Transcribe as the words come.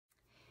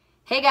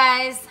Hey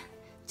guys!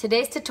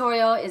 Today's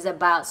tutorial is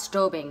about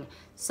strobing.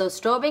 So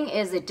strobing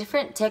is a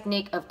different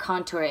technique of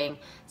contouring.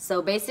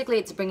 So basically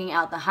it's bringing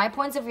out the high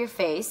points of your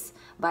face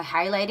by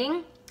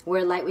highlighting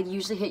where light would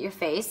usually hit your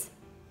face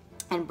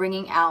and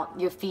bringing out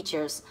your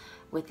features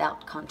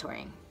without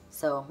contouring.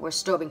 So we're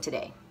strobing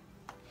today.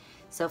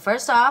 So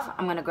first off,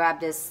 I'm gonna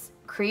grab this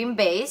cream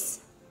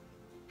base.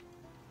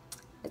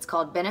 It's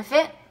called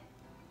Benefit.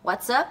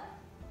 What's up?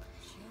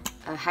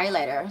 A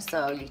highlighter.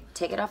 So you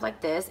take it off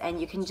like this and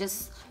you can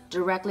just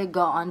directly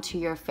go onto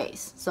your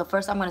face. So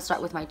first I'm gonna start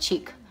with my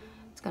cheek.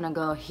 It's gonna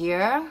go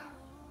here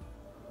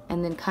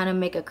and then kind of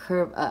make a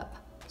curve up.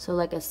 So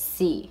like a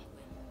C.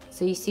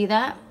 So you see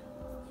that?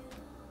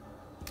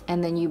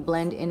 And then you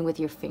blend in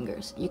with your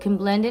fingers. You can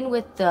blend in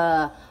with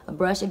a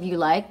brush if you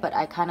like, but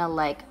I kind of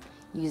like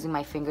using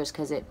my fingers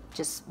because it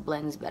just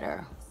blends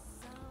better.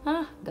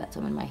 Got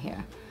some in my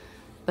hair.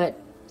 But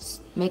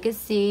make a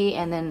C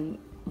and then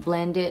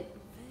blend it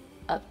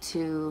up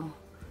to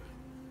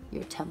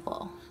your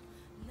temple.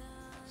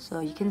 So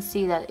you can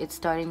see that it's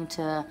starting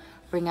to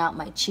bring out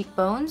my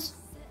cheekbones.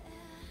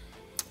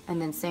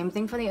 And then same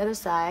thing for the other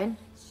side.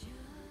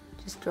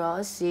 Just draw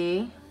a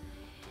C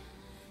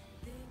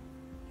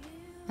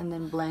and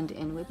then blend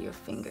in with your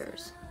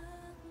fingers.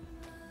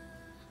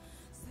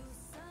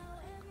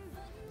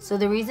 So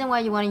the reason why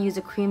you want to use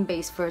a cream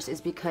base first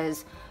is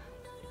because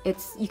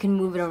you can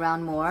move it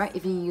around more.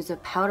 If you use a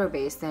powder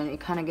base, then it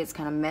kind of gets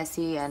kind of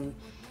messy and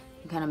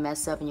you kind of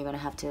mess up and you're gonna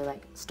have to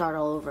like start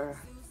all over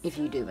if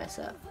you do mess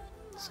up.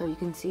 So you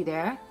can see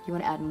there, you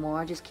want to add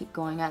more, just keep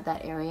going at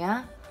that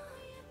area.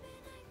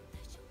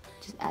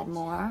 Just add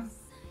more.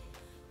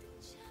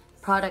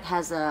 Product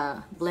has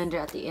a blender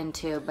at the end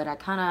too, but I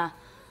kind of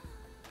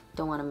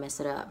don't want to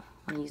mess it up.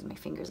 I'm gonna use my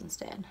fingers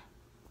instead.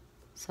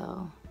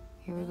 So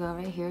here we go,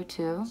 right here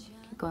too.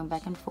 Keep going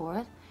back and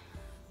forth.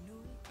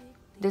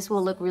 This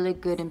will look really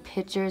good in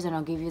pictures and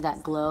it'll give you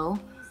that glow.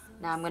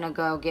 Now I'm gonna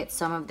go get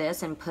some of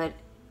this and put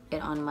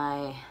it on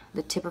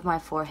the tip of my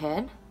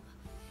forehead.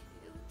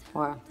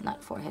 Or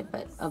not forehead,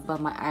 but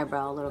above my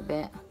eyebrow a little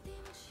bit.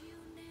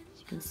 As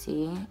you can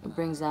see, it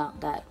brings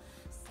out that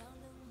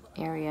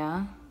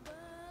area.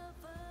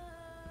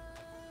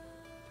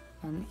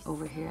 And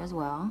over here as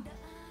well.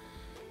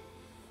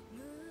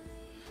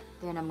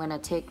 Then I'm gonna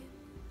take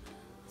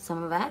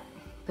some of that,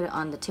 put it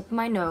on the tip of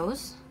my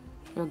nose.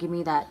 It'll give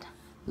me that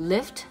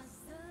lift.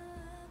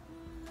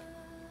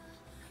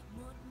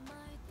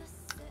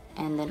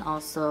 And then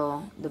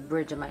also the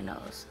bridge of my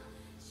nose.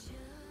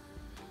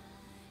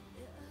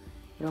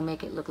 It'll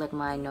make it look like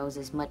my nose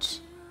is much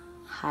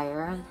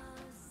higher.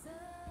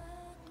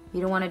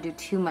 You don't want to do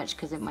too much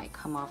because it might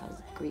come off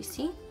as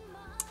greasy.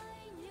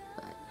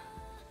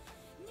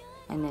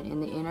 And then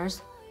in the inners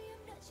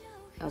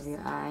of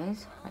your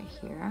eyes, right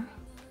here.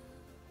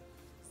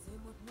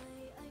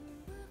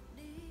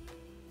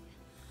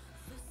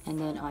 And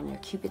then on your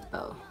cupid's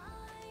bow.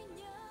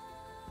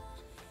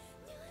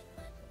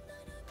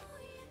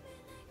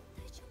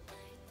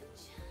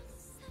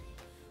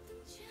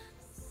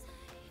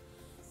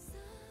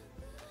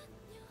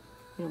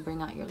 It'll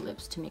bring out your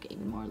lips to make it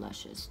even more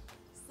luscious.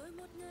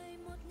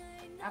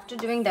 After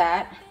doing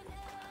that,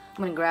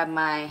 I'm gonna grab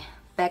my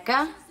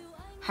Becca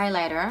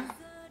highlighter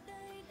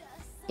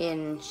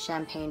in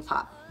Champagne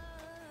Pop.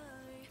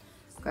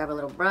 Grab a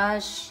little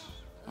brush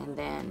and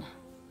then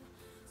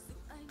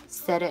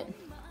set it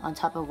on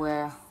top of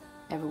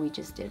wherever we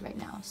just did right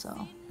now.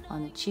 So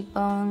on the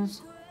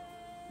cheekbones,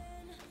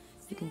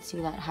 you can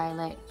see that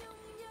highlight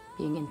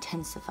being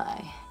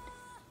intensified.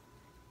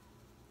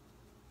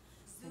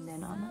 And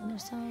then on the other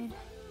side,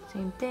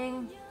 same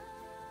thing.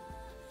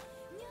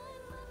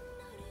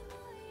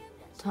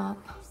 Top,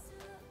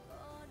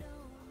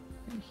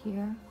 right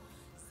here.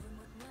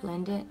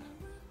 Blend it,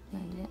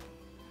 blend it.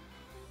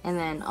 And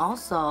then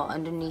also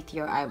underneath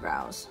your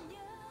eyebrows,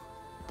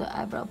 the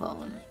eyebrow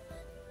bone.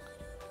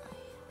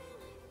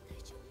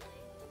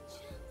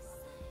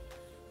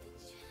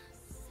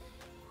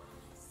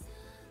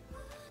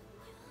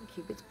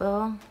 Cupid's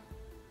bow.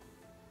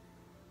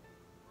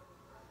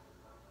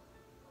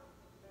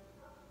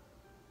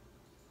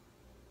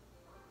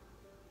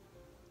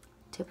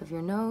 Tip of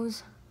your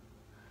nose,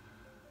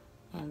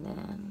 and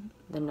then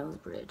the nose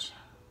bridge.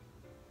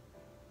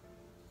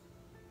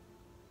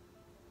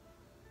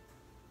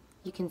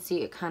 You can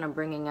see it kind of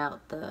bringing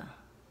out the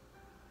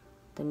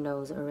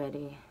nose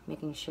already,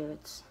 making sure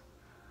it's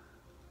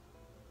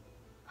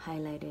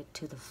highlighted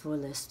to the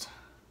fullest.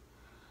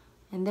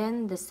 And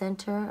then the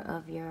center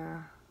of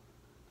your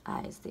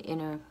eyes, the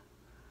inner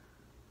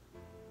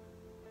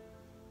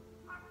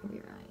of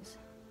your eyes.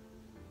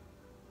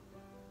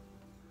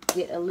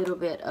 Get a little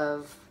bit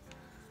of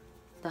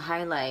the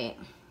highlight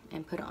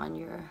and put it on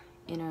your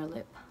inner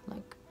lip,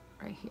 like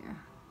right here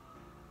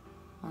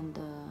on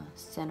the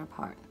center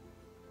part,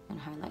 and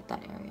highlight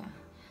that area.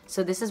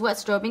 So this is what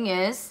strobing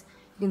is.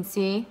 You can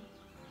see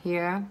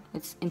here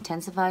it's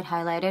intensified,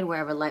 highlighted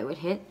wherever light would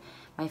hit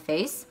my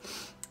face,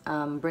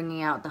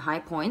 bringing out the high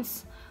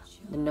points,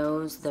 the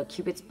nose, the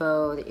cupid's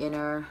bow, the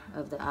inner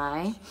of the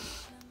eye,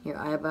 your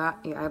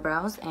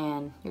eyebrows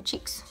and your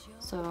cheeks.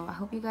 So I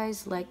hope you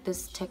guys like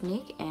this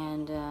technique,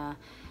 and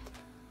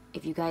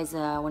if you guys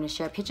want to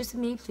share pictures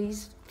with me,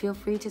 please feel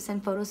free to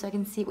send photos so I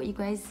can see what you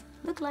guys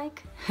look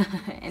like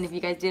and if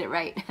you guys did it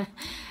right.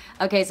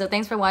 Okay, so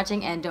thanks for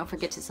watching, and don't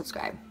forget to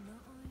subscribe.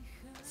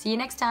 See you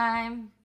next time.